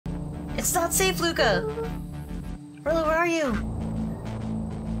It's not safe, Luca! Rollo, where are you?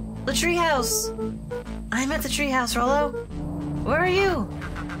 The treehouse! I'm at the treehouse, Rollo! Where are you?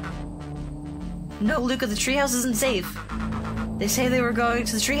 No, Luca, the treehouse isn't safe. They say they were going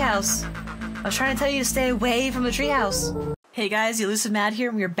to the treehouse. I was trying to tell you to stay away from the treehouse. Hey guys, TheElusiveMad here,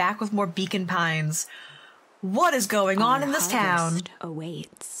 and we're back with more Beacon Pines. What is going on in this town?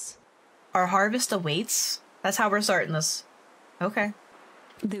 Awaits. Our harvest awaits? That's how we're starting this. Okay.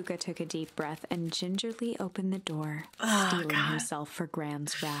 Luca took a deep breath and gingerly opened the door, steeling himself for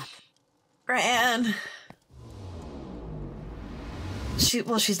Gran's wrath. Gran!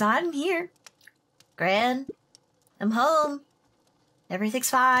 She's not in here. Gran, I'm home. Everything's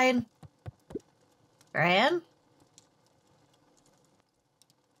fine. Gran?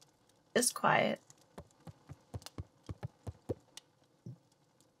 It's quiet.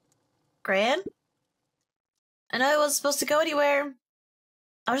 Gran? I know I wasn't supposed to go anywhere.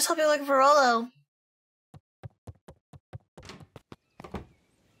 I was just hoping looking for Rollo.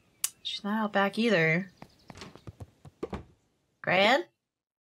 She's not out back either. Gran?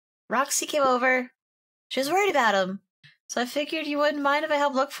 Roxy came over. She was worried about him. So I figured you wouldn't mind if I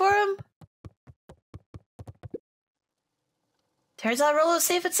helped look for him. Turns out Rollo's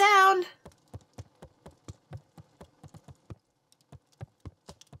safe and sound.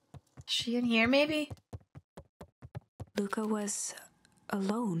 Is she in here, maybe? Luca was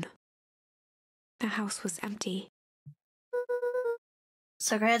alone. The house was empty.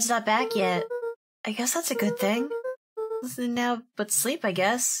 So Gran's not back yet. I guess that's a good thing. Nothing now but sleep, I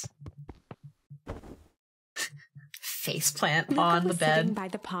guess. Faceplant on the bed. Sitting by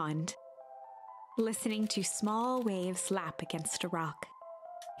the pond, listening to small waves lap against a rock.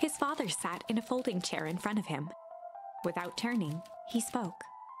 His father sat in a folding chair in front of him. Without turning, he spoke.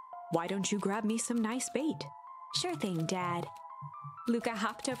 "Why don't you grab me some nice bait?" "Sure thing, Dad." Luca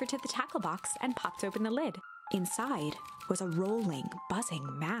hopped over to the tackle box and popped open the lid. Inside was a rolling,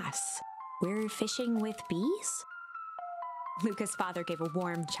 buzzing mass. "We're fishing with bees?" Luca's father gave a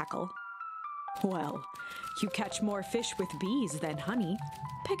warm chuckle. "Well, you catch more fish with bees than honey.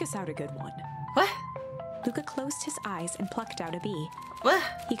 Pick us out a good one." What? Luca closed his eyes and plucked out a bee. What?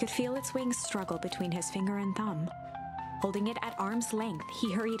 He could feel its wings struggle between his finger and thumb. Holding it at arm's length,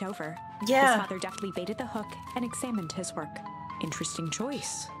 he hurried over. Yeah. His father deftly baited the hook and examined his work. "Interesting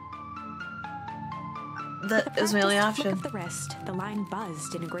choice." It was my only option. Flick of the wrist, the line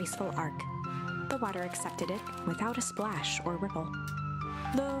buzzed in a graceful arc. The water accepted it without a splash or ripple.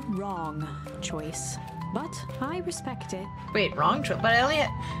 The wrong choice, but I respect it. Wait, wrong choice? But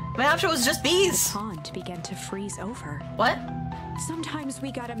my option was just bees! The pond began to freeze over. What? Sometimes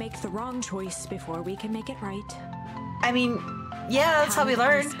we gotta make the wrong choice before we can make it right. I mean, yeah, that's how we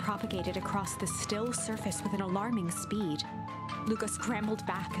learn. Ice propagated across the still surface with an alarming speed. Luca scrambled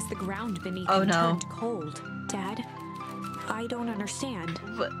back as the ground beneath him turned cold. "Dad, I don't understand."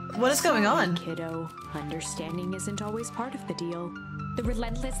 What is going on? Kiddo, understanding isn't always part of the deal. The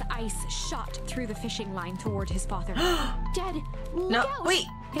relentless ice shot through the fishing line toward his father. "Dad, look out!" Wait,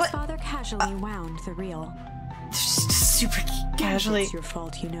 His father casually wound the reel. Super casually. "It's your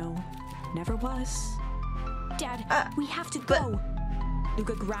fault, you know. Never was." "Dad, we have to go."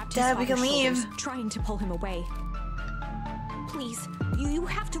 Luca grabbed his father's shoulders, trying to pull him away. "Please, you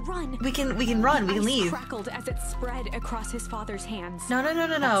have to run." We can run. We can leave. Ice crackled as it spread across his father's hands. No.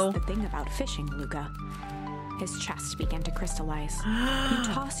 That's the thing about fishing, Luca. His chest began to crystallize.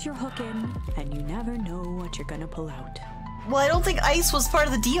 You toss your hook in, and you never know what you're gonna pull out. Well, I don't think ice was part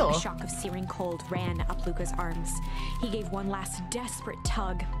of the deal. A shock of searing cold ran up Luca's arms. He gave one last desperate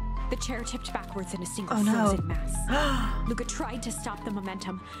tug. The chair tipped backwards in a single frozen mass. Luca tried to stop the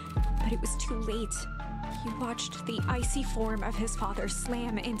momentum, but it was too late. He watched the icy form of his father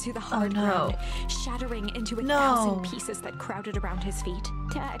slam into the hard ground, shattering into 1,000 pieces that crowded around his feet.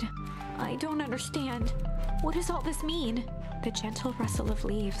 "Dad, I don't understand. What does all this mean?" The gentle rustle of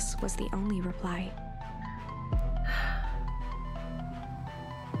leaves was the only reply.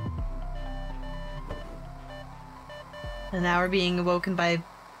 And now we're being awoken by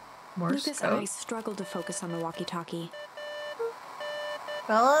Morse Luca's code. eyes struggled to focus on the walkie-talkie.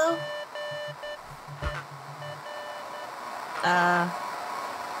 Rollo?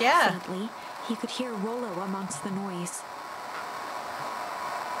 Yeah. Faintly, he could hear Rollo amongst the noise.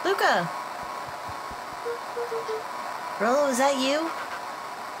 Luca! Rollo, is that you?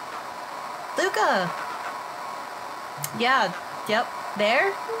 Luca! Yeah, yep,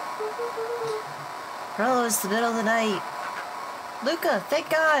 there? Rollo, it's the middle of the night. Luca, thank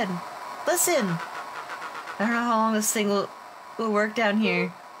God! Listen! I don't know how long this thing will work down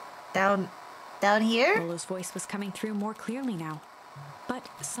here. Down here? Rollo's voice was coming through more clearly now. but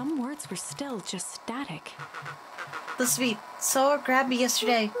some words were still just static. The sweet soul grabbed me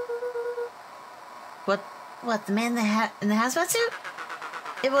yesterday. What, the man in the hazmat suit?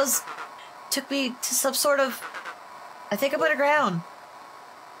 It was... took me to some sort of... I think I'm underground.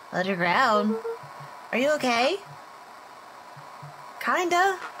 Underground? Are you okay?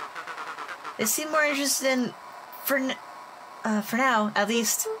 Kinda. They seem more interested in... for now, at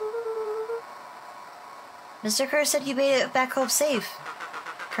least. Mr. Kerr said you made it back home safe.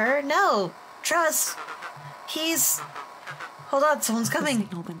 Kerr? No. Trust. He's... Hold on, someone's coming. The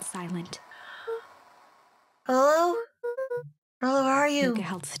signal went silent. Hello? Hello, where are you? Luca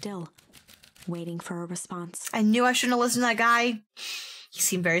held still, waiting for a response. I knew I shouldn't have listened to that guy. He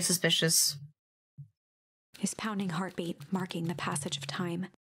seemed very suspicious. His pounding heartbeat marking the passage of time.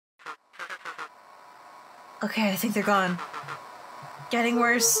 Okay, I think they're gone. Getting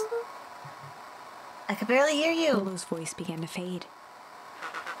worse. I could barely hear you. Lolo's voice began to fade.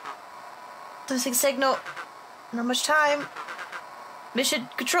 Losing signal. Not much time. Mission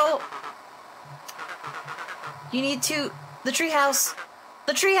control. You need to... The treehouse.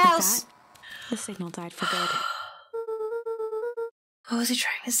 The treehouse! The signal died for good. What was he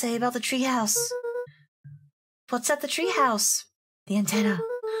trying to say about the treehouse? What's at the treehouse? The antenna.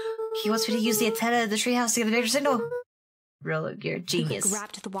 He wants me to use the antenna of the treehouse to get a bigger signal. Rolo, you're a genius. Luca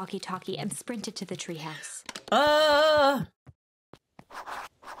grabbed the walkie-talkie and sprinted to the treehouse.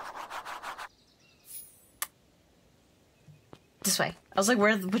 This way. I was like,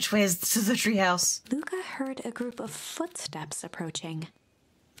 which way is to the treehouse? Luca heard a group of footsteps approaching.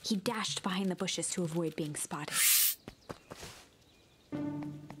 He dashed behind the bushes to avoid being spotted.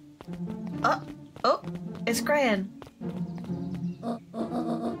 Oh, it's Gran.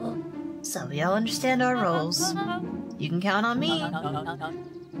 So we all understand our roles. You can count on me.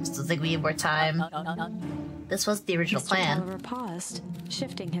 Still think we need more time. This was the original plan. Mr. Tolliver paused,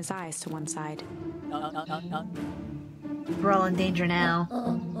 shifting his eyes to one side. We're all in danger now.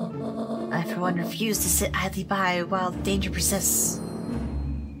 I, for one, refuse to sit idly by while the danger persists.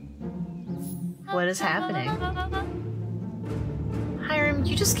 What is happening? Hiram,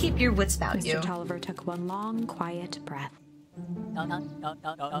 you just keep your wits about you. Mr. Tolliver took one long, quiet breath.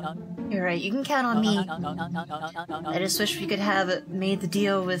 You're right, you can count on me. I just wish we could have made the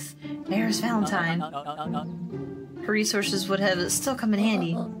deal with Mayor's Valentine. Her resources would have still come in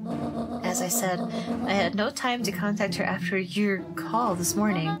handy. As I said, I had no time to contact her after your call this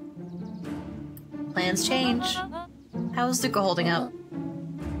morning. Plans change. How is Luca holding up?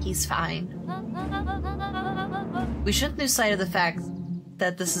 He's fine. We shouldn't lose sight of the fact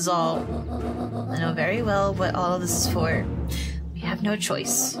that this is all... I know very well what all of this is for. We have no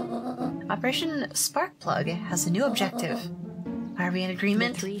choice. Operation Sparkplug has a new objective. Are we in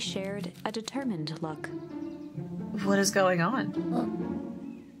agreement? The three shared a determined look. What is going on?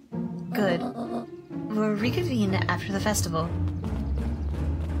 Good. We'll reconvene after the festival.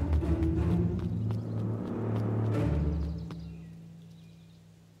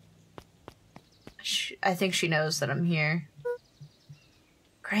 I think she knows that I'm here.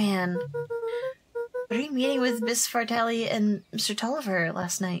 Gran. What are you meeting with Miss Fartelli and Mr. Tolliver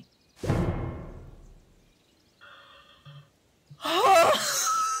last night?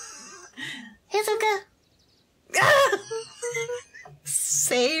 Hey, Luca.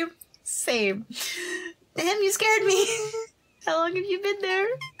 Same. Damn, you scared me. How long have you been there?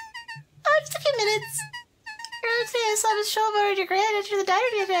 Oh, just a few minutes. Earlier today I saw Miss Tolliver and your Gran enter the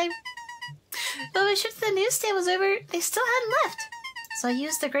diner today. Though my shift to the newsstand was over, they still hadn't left. So I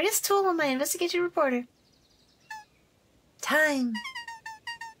used the greatest tool of my investigation reporter. Time.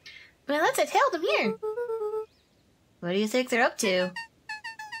 When I left, I tailed them here. What do you think they're up to?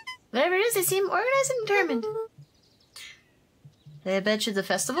 Whatever it is, they seem organized and determined. They mentioned the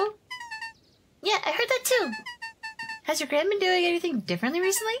festival? Yeah, I heard that too. Has your Gran been doing anything differently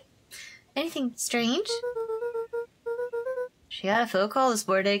recently? Anything strange? She got a phone call this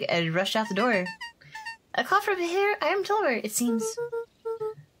morning and rushed out the door. A call from here, Hiram Tolliver, it seems.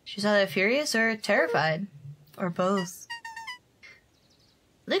 She's either furious or terrified. Or both.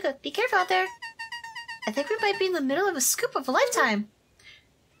 Luca, be careful out there. I think we might be in the middle of a scoop of a lifetime.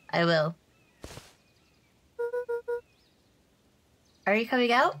 I will. Are you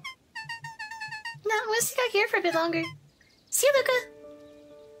coming out? No, I'm gonna stick out here for a bit longer. See you, Luca.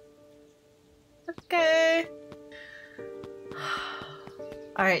 Okay.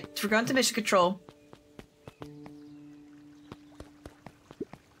 Alright, we're going to mission control.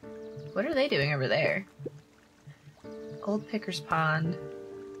 What are they doing over there? Old Picker's Pond.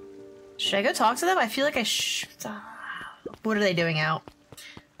 Should I go talk to them? I feel like I should. What are they doing out?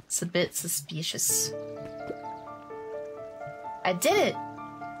 It's a bit suspicious. I did it!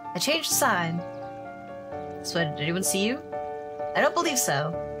 I changed the sign. So did anyone see you? I don't believe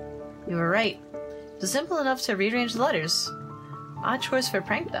so. You were right. It was simple enough to rearrange the letters. Odd choice for a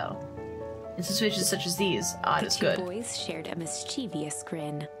prank, though. In situations such as these, odd is good. The two boys shared a mischievous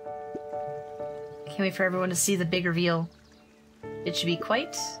grin. Can't wait for everyone to see the big reveal. It should be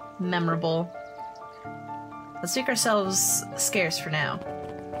quite memorable. Let's make ourselves scarce for now.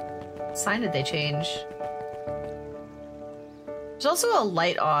 What sign did they change? There's also a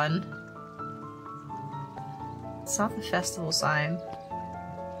light on. It's not the festival sign.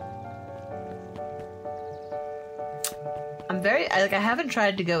 I haven't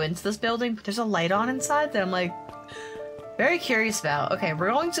tried to go into this building, but there's a light on inside that I'm like very curious about. Okay, we're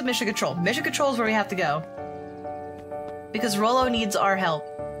going to Mission Control. Mission Control is where we have to go. Because Rollo needs our help.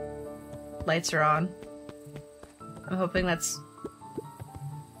 Lights are on. I'm hoping that's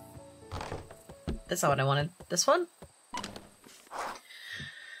not what I wanted. This one?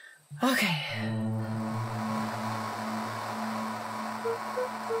 Okay.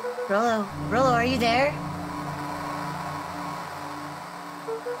 Rollo, are you there?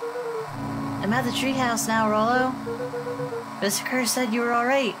 I'm at the treehouse now, Rollo. Mr. Kerr said you were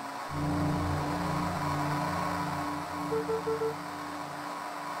alright.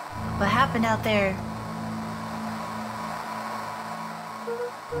 What happened out there?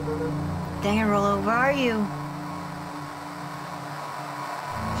 Dang it, Rollo, where are you?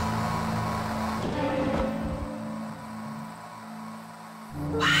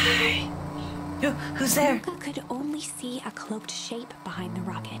 Why? Who's there? Luca could only see a cloaked shape behind the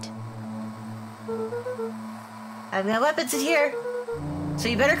rocket. I've got weapons in here, so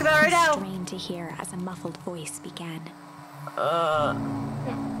you better come out right now. Strained to hear as a muffled voice began.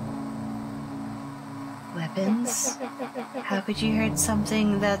 Weapons? How could you hurt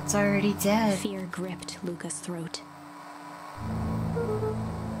something that's already dead? Fear gripped Luca's throat.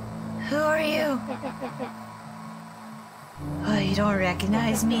 Who are you? Oh, you don't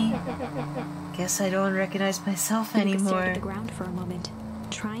recognize me? Guess I don't recognize myself anymore. Luca stared at the ground for a moment,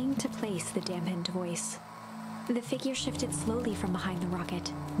 trying to place the dampened voice. The figure shifted slowly from behind the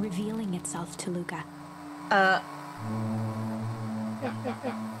rocket, revealing itself to Luca.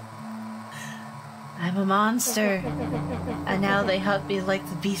 I'm a monster, and now they hunt me like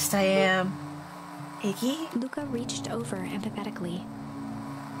the beast I am. Iggy? Luca reached over empathetically.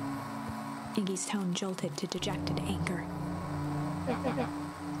 Iggy's tone jolted to dejected anger.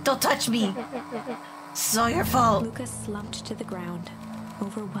 Don't touch me! This is all your fault! Luca slumped to the ground,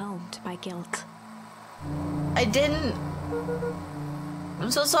 overwhelmed by guilt. I didn't. I'm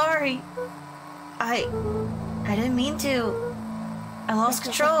so sorry. I didn't mean to. I lost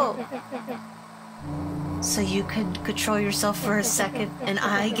control. So you could control yourself for a second, and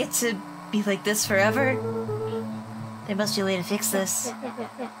I get to be like this forever? There must be a way to fix this.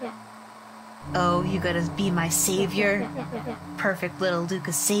 Oh, you gotta be my savior? Perfect little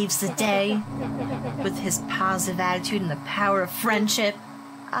Luca saves the day. With his positive attitude and the power of friendship.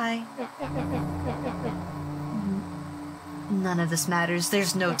 None of this matters.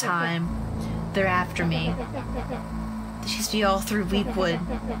 There's no time. They're after me. They chased me all through Weepwood.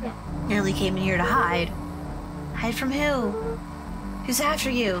 Nearly came in here to hide. Hide from who? Who's after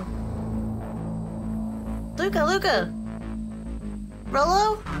you? Luca!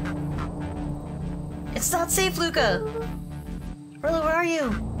 Rollo? It's not safe, Luca! Rollo, where are you?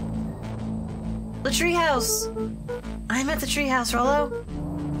 The treehouse! I'm at the treehouse, Rollo.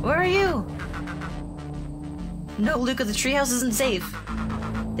 Where are you? No, Luca, the treehouse isn't safe.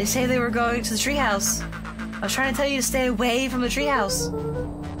 They say they were going to the treehouse. I was trying to tell you to stay away from the treehouse.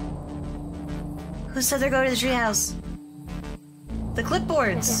 Who said they're going to the treehouse? The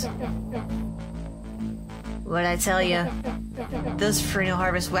clipboards! What'd I tell you? Those Freno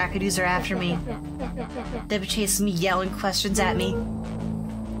Harvest wackadoos are after me. They've been chasing me, yelling questions at me.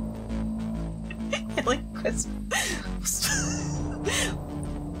 Yelling questions?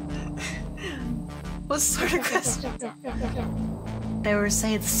 What sort of questions? They were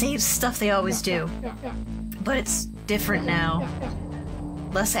saying the same stuff they always do. But it's different now.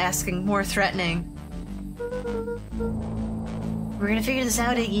 Less asking, more threatening. We're gonna figure this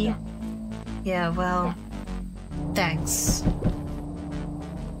out, Iggy. Yeah, well... thanks.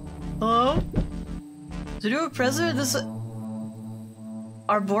 Hello? Is the new president this...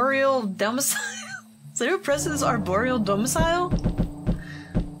 arboreal domicile? Is the new president's arboreal domicile?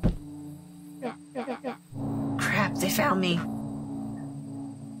 Crap, they found me.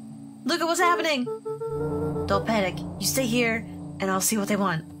 Look at what's happening! Don't panic. You stay here, and I'll see what they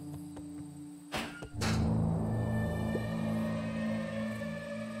want.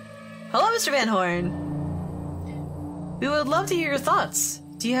 Hello, Mr. Van Horn. We would love to hear your thoughts.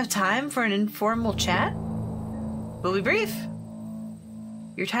 Do you have time for an informal chat? We'll be brief.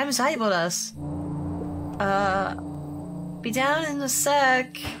 Your time is valuable to us. Be down in a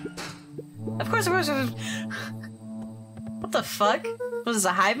sec. Of course. What the fuck? Was this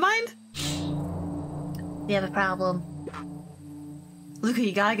a hive mind? We have a problem. Luca,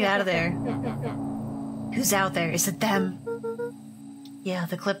 you gotta get out of there. Who's out there? Is it them? Yeah,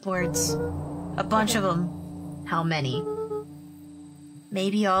 the clipboards. A bunch of them. How many?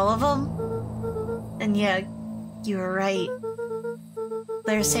 Maybe all of them? And yeah, you were right.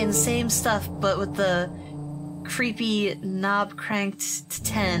 They're saying the same stuff, but with the creepy knob cranked to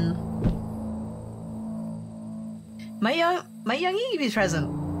 10. My young Iggy's present.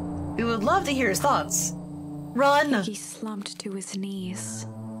 We would love to hear his thoughts. Run! He slumped to his knees.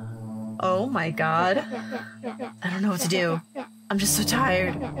 Oh my god. I don't know what to do. I'm just so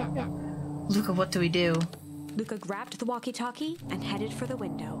tired. Luca, what do we do? Luca grabbed the walkie-talkie and headed for the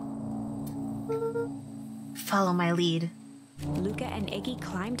window. Follow my lead. Luca and Iggy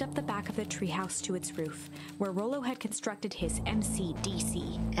climbed up the back of the treehouse to its roof, where Rollo had constructed his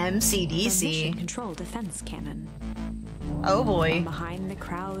MCDC. MCDC? The Mission Control Defense Cannon. Oh boy. From behind the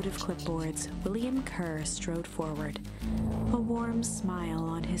crowd of clipboards, William Kerr strode forward, a warm smile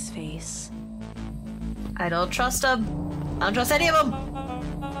on his face. I don't trust him. I don't trust any of them.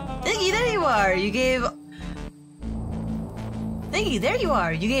 Iggy, there you are. Iggy, there you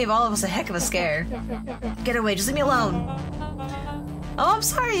are. You gave all of us a heck of a scare. Get away. Just leave me alone. Oh, I'm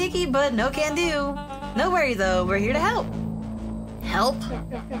sorry, Iggy, but no can do. No worry, though. We're here to help. Help?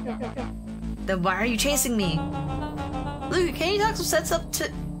 Then why are you chasing me? Luca, can you talk some sense up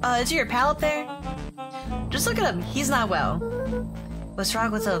to your pal up there? Just look at him. He's not well. What's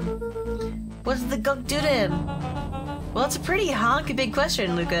wrong with him? What did the gunk do to him? Well, it's a pretty honky big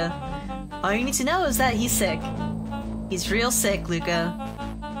question, Luca. All you need to know is that he's sick. He's real sick, Luca.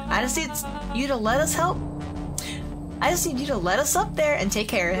 I just need you to let us help. I just need you to let us up there and take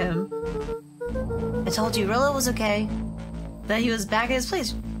care of him. I told you Rollo was okay. That he was back at his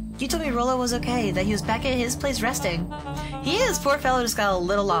place. You told me Rollo was okay, that he was back at his place resting. He is, poor fellow just got a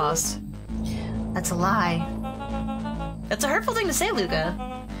little lost. That's a lie. That's a hurtful thing to say, Luca.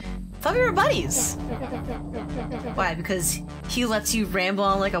 Thought we were buddies. Why, because he lets you ramble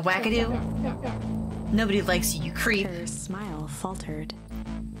on like a wackadoo? Nobody likes you, you creep. Her smile faltered.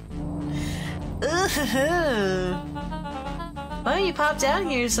 Why don't you pop down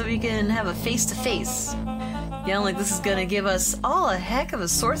here so we can have a face-to-face? Yelling like this is gonna give us all a heck of a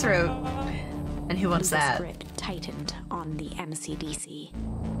sore throat. And who wants that? The grip tightened on the MCDC.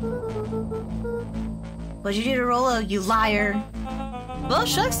 What'd you do to Rollo, you liar? Well,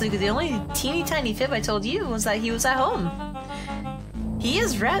 shucks, Luca, the only teeny tiny fib I told you was that he was at home. He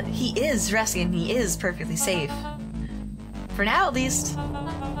is resting and he is perfectly safe. For now, at least.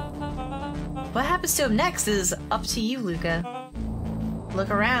 What happens to him next is up to you, Luca. Look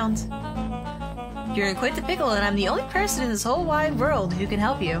around. You're in quite the pickle, and I'm the only person in this whole wide world who can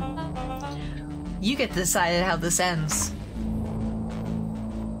help you. You get to decide how this ends.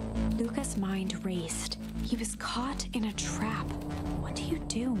 Luca's mind raced. He was caught in a trap. What do you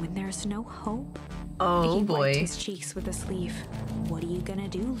do when there's no hope? Oh he boy. wiped his cheeks with a sleeve. What are you gonna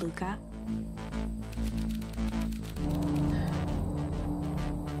do, Luca?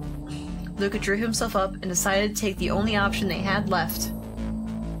 Luca drew himself up and decided to take the only option they had left.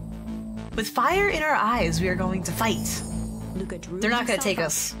 With fire in our eyes, we are going to fight. Luca drew They're not going to himself take up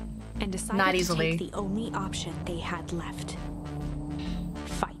us. And decided Not to easily. take the only option they had left.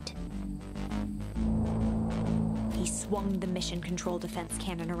 Fight. He swung the Mission Control Defense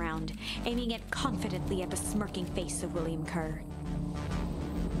Cannon around, aiming it confidently at the smirking face of William Kerr.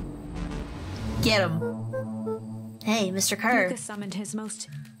 Get him. Hey, Mr. Kerr. Luca summoned his most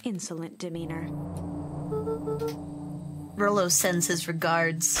insolent demeanor. Rollo sends his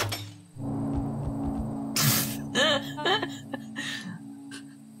regards.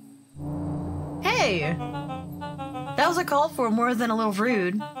 Hey! That was uncalled for, more than a little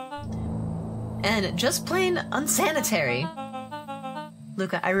rude. And just plain unsanitary.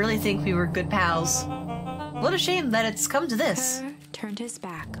 Luca, I really think we were good pals. What a shame that it's come to this. Kerr turned his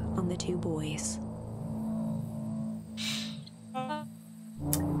back on the two boys.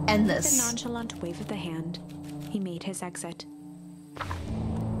 End With a this. nonchalant wave of the hand, he made his exit.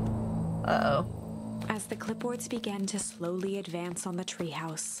 Uh-oh. As the clipboards began to slowly advance on the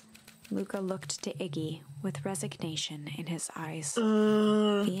treehouse, Luca looked to Iggy with resignation in his eyes.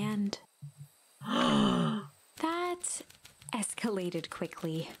 The end. That escalated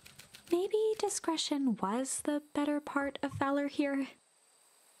quickly. Maybe discretion was the better part of valor here.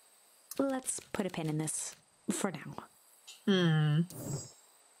 Let's put a pin in this for now. So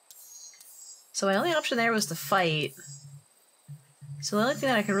my only option there was to fight. So the only thing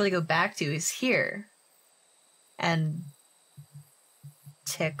that I can really go back to is here. And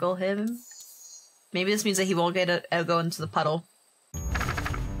tickle him. Maybe this means that he won't get go into the puddle.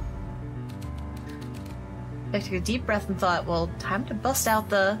 I took a deep breath and thought, well, time to bust out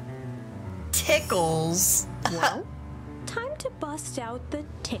the tickles. Well, time to bust out the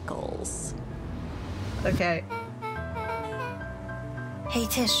tickles. Okay. Hey,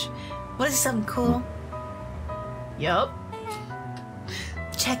 Tish, what is something cool? Yup.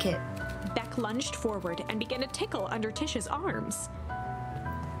 Check it. Beck lunged forward and began to tickle under Tish's arms.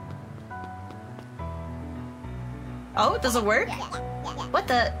 Oh, it doesn't work? What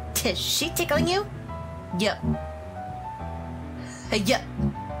the? Tish, she tickling you? Yup. Yup.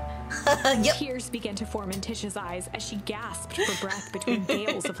 Yup. Tears began to form in Tish's eyes as she gasped for breath between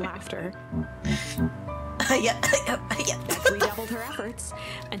gales of laughter. Yup. Beck redoubled her efforts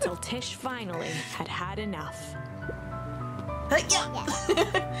until Tish finally had had enough.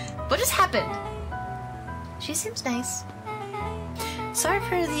 What just happened? She seems nice. Sorry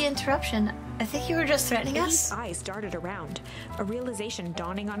for the interruption. I think you were just threatening us. His eyes darted around, a realization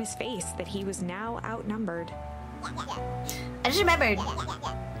dawning on his face that he was now outnumbered. I just remembered.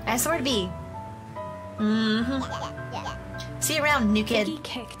 I have somewhere to be. See you around, new kid. He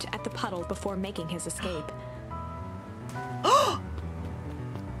kicked at the puddle before making his escape.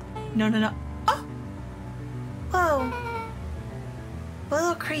 No. Oh! Whoa. What a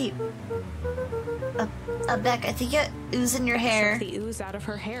little creep. Beck, I think you got ooze in your hair. Shook the ooze out of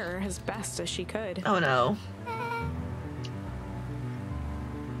her hair as best as she could. Oh no.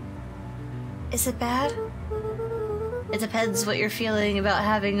 Is it bad? It depends what you're feeling about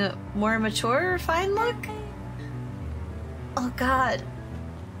having a more mature, fine look. Oh god.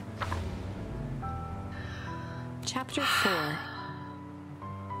 Chapter 4.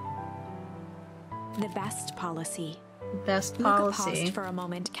 The best policy. Best Luca policy. paused for a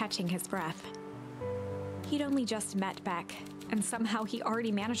moment, catching his breath. He'd only just met Beck, and somehow he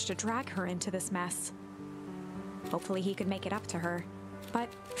already managed to drag her into this mess. Hopefully he could make it up to her, but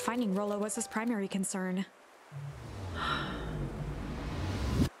finding Rollo was his primary concern. I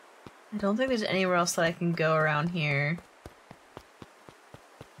don't think there's anywhere else that I can go around here.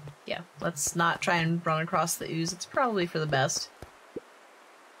 Yeah, let's not try and run across the ooze. It's probably for the best.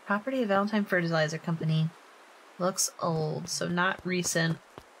 Property of Valentine Fertilizer Company. Looks old, so not recent.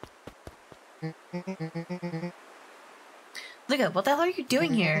 Luca, what the hell are you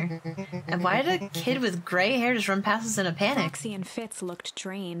doing here? And why did a kid with gray hair just run past us in a panic? Roxy and Fitz looked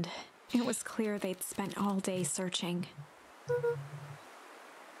drained. It was clear they'd spent all day searching.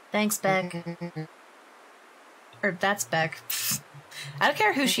 Thanks, Beck. Or that's Beck. I don't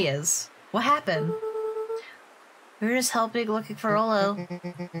care who she is. What happened? We were just helping looking for Rollo.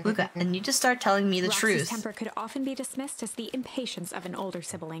 Luca, and you just start telling me the Roxy's truth. temper could often be dismissed as the impatience of an older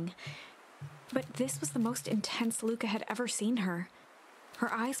sibling. But this was the most intense Luca had ever seen her.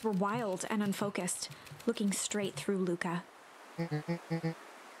 Her eyes were wild and unfocused, looking straight through Luca. We're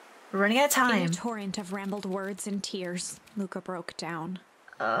running out of time. In a torrent of rambled words and tears, Luca broke down.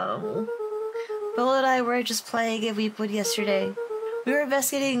 Oh. Bill and I were just playing at Weepwood yesterday. We were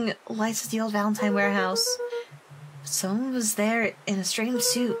investigating lights at the old Valentine warehouse. Someone was there in a strange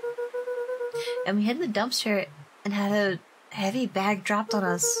suit. And we hid in the dumpster and had a heavy bag dropped on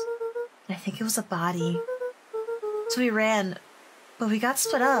us. And I think it was a body. So we ran, but we got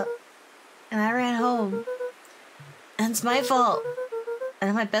split up. And I ran home. And it's my fault.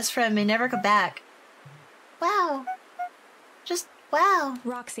 And my best friend may never come back. Wow. Just wow.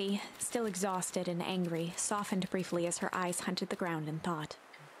 Roxy, still exhausted and angry, softened briefly as her eyes hunted the ground in thought.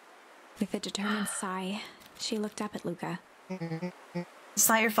 With a determined sigh, she looked up at Luca. It's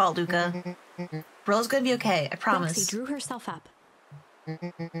not your fault, Luca. Rollo's gonna be okay, I promise. Roxy drew herself up.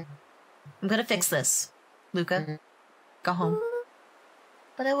 I'm gonna fix this. Luca, go home.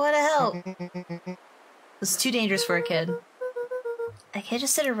 But I wanna help. This is too dangerous for a kid. I can't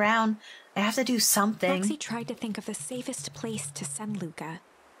just sit around. I have to do something. Roxy tried to think of the safest place to send Luca.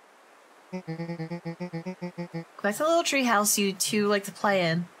 Go back to the little treehouse you two like to play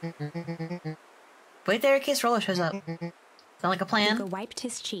in. Wait there in case Rollo shows up. Sound like a plan? Luca wiped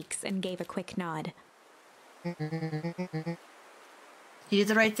his cheeks and gave a quick nod. You did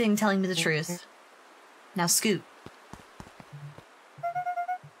the right thing telling me the truth. Now scoot.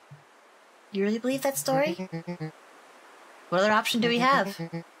 You really believe that story? What other option do we have?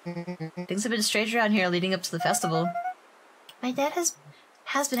 Things have been strange around here leading up to the festival. My dad has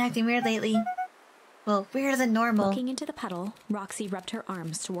been acting weird lately. Well, weirder than normal. Looking into the puddle, Roxy rubbed her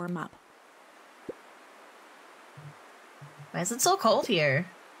arms to warm up. Why is it so cold here?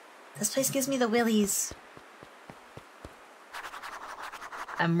 This place gives me the willies.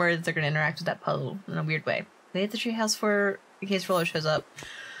 I'm worried that they're gonna interact with that puzzle in a weird way. Wait at the treehouse in case Rollo shows up.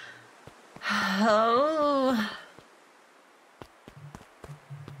 Oh.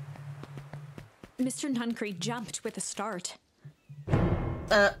 Mr. Nuncreed jumped with a start.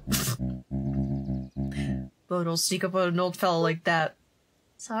 But don't sneak up on an old fellow like that.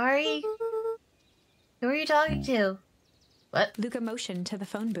 Sorry? Who are you talking to? What? Luca motioned to the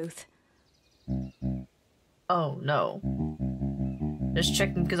phone booth. Oh, no. Just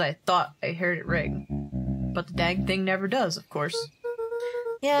checking because I thought I heard it ring. But the dang thing never does, of course.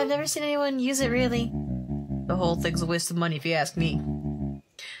 Yeah, I've never seen anyone use it, really. The whole thing's a waste of money if you ask me.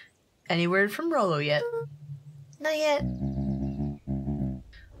 Any word from Rollo yet? Not yet.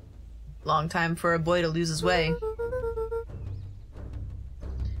 Long time for a boy to lose his way.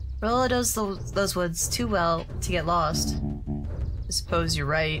 Rollo knows those woods too well to get lost. I suppose you're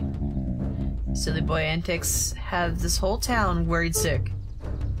right. Silly boy antics have this whole town worried sick.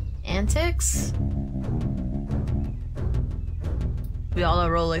 Antics? We all know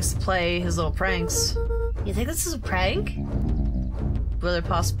Rollo likes to play his little pranks. You think this is a prank? What other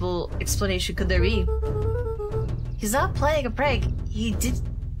possible explanation could there be? He's not playing a prank. He's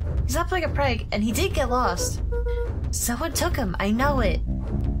not playing a prank, and he did get lost. Someone took him. I know it.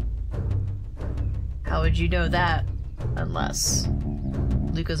 How would you know that? Unless...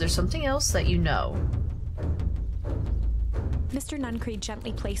 Luca, is there something else that you know? Mr. Nuncreed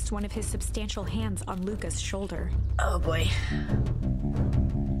gently placed one of his substantial hands on Luca's shoulder. Oh boy.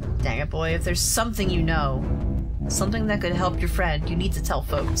 Dang it, boy. If there's something you know, something that could help your friend, you need to tell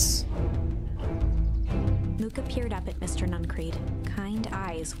folks. Luca peered up at Mr. Nuncreed. Kind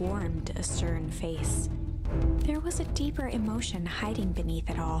eyes warmed a stern face. There was a deeper emotion hiding beneath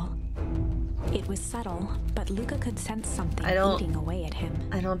it all. It was subtle, but Luca could sense something eating away at him.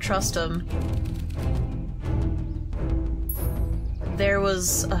 I don't trust him. There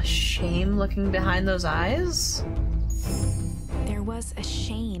was a shame looking behind those eyes? There was a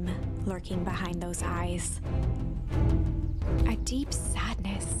shame lurking behind those eyes. A deep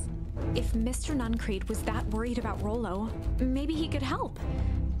sadness. If Mr. Nuncreed was that worried about Rollo, maybe he could help.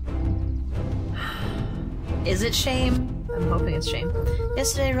 Is it shame? I'm hoping it's shame.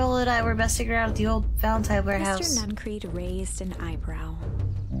 Yesterday, Rollo and I were messing around at the old Valentine warehouse. Mr. Nuncreed raised an eyebrow.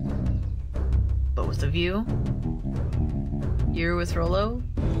 Both of you? You were with Rollo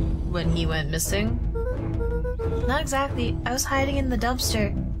when he went missing? Not exactly. I was hiding in the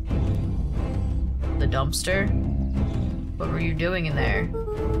dumpster. The dumpster? What were you doing in there?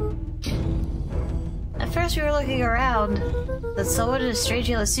 At first we were looking around, then someone in a strange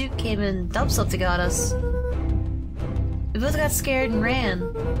yellow suit came and dumped something on us. We both got scared and ran.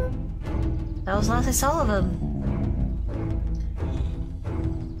 That was the last I saw of him.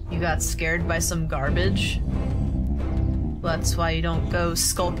 You got scared by some garbage? Well, that's why you don't go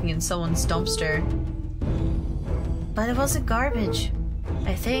skulking in someone's dumpster. But it wasn't garbage.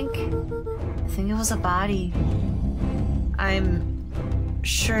 I think it was a body. I'm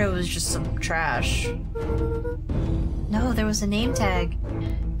sure it was just some trash. No, there was a name tag.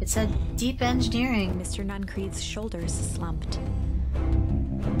 It said Deep Engineering. Mr. Nuncreed's shoulders slumped.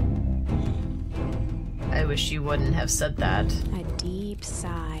 I wish you wouldn't have said that. A deep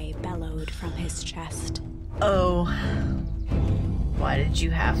sigh bellowed from his chest. Oh. Why did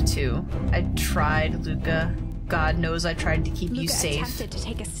you have to? I tried, Luca. God knows I tried to keep you safe. Luca attempted to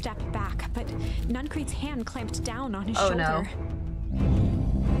take a step back, but Nuncreed's hand clamped down on his shoulder. Oh no.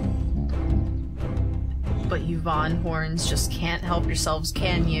 But you Von Horns just can't help yourselves,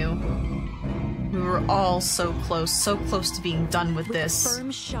 can you? We were all so close to being done with this. With a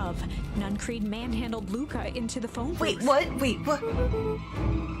firm shove, Nuncreed manhandled Luca into the phone booth. Wait, what? Wait, what?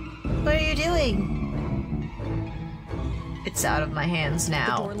 What are you doing? It's out of my hands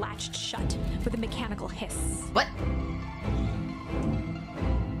now. The door latched shut with a mechanical hiss. What?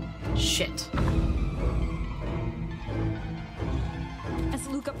 Shit. As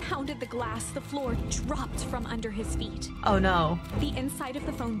Luca pounded the glass, the floor dropped from under his feet. Oh no. The inside of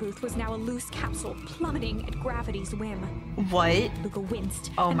the phone booth was now a loose capsule plummeting at gravity's whim. What? Luca winced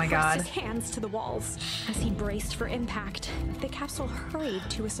and pressed God. his hands to the walls. As he braced for impact, the capsule hurried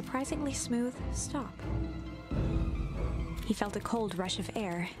to a surprisingly smooth stop. He felt a cold rush of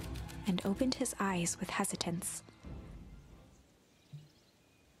air and opened his eyes with hesitance.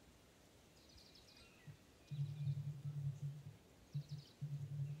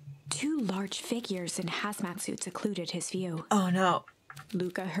 Two large figures in hazmat suits occluded his view. Oh no.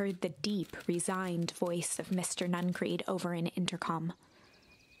 Luca heard the deep, resigned voice of Mr. Nuncreed over an intercom.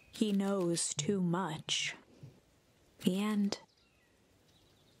 He knows too much. The end.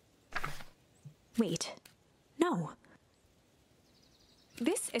 Wait. No.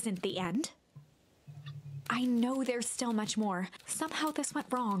 This isn't the end. I know there's still much more. Somehow this went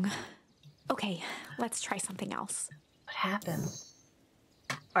wrong. Okay, let's try something else. What happened?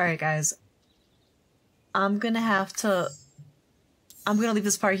 Alright, guys. I'm gonna leave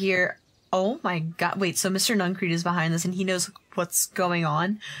this part here. Oh my god. Wait, so Mr. Nuncreed is behind this and he knows what's going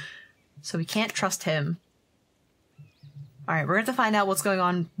on. So we can't trust him. Alright, we're going to find out what's going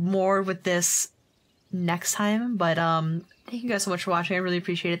on more with this next time. But, thank you guys so much for watching. I really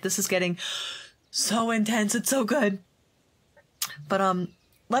appreciate it. This is getting so intense. It's so good. But,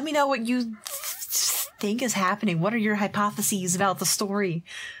 let me know what you think is happening. What are your hypotheses about the story?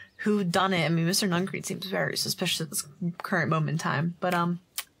 Who done it? I mean, Mr. Nuncreed seems very suspicious at this current moment in time. But,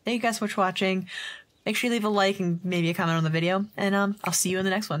 thank you guys so much for watching. Make sure you leave a like and maybe a comment on the video. And, I'll see you in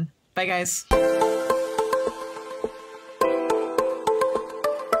the next one. Bye, guys.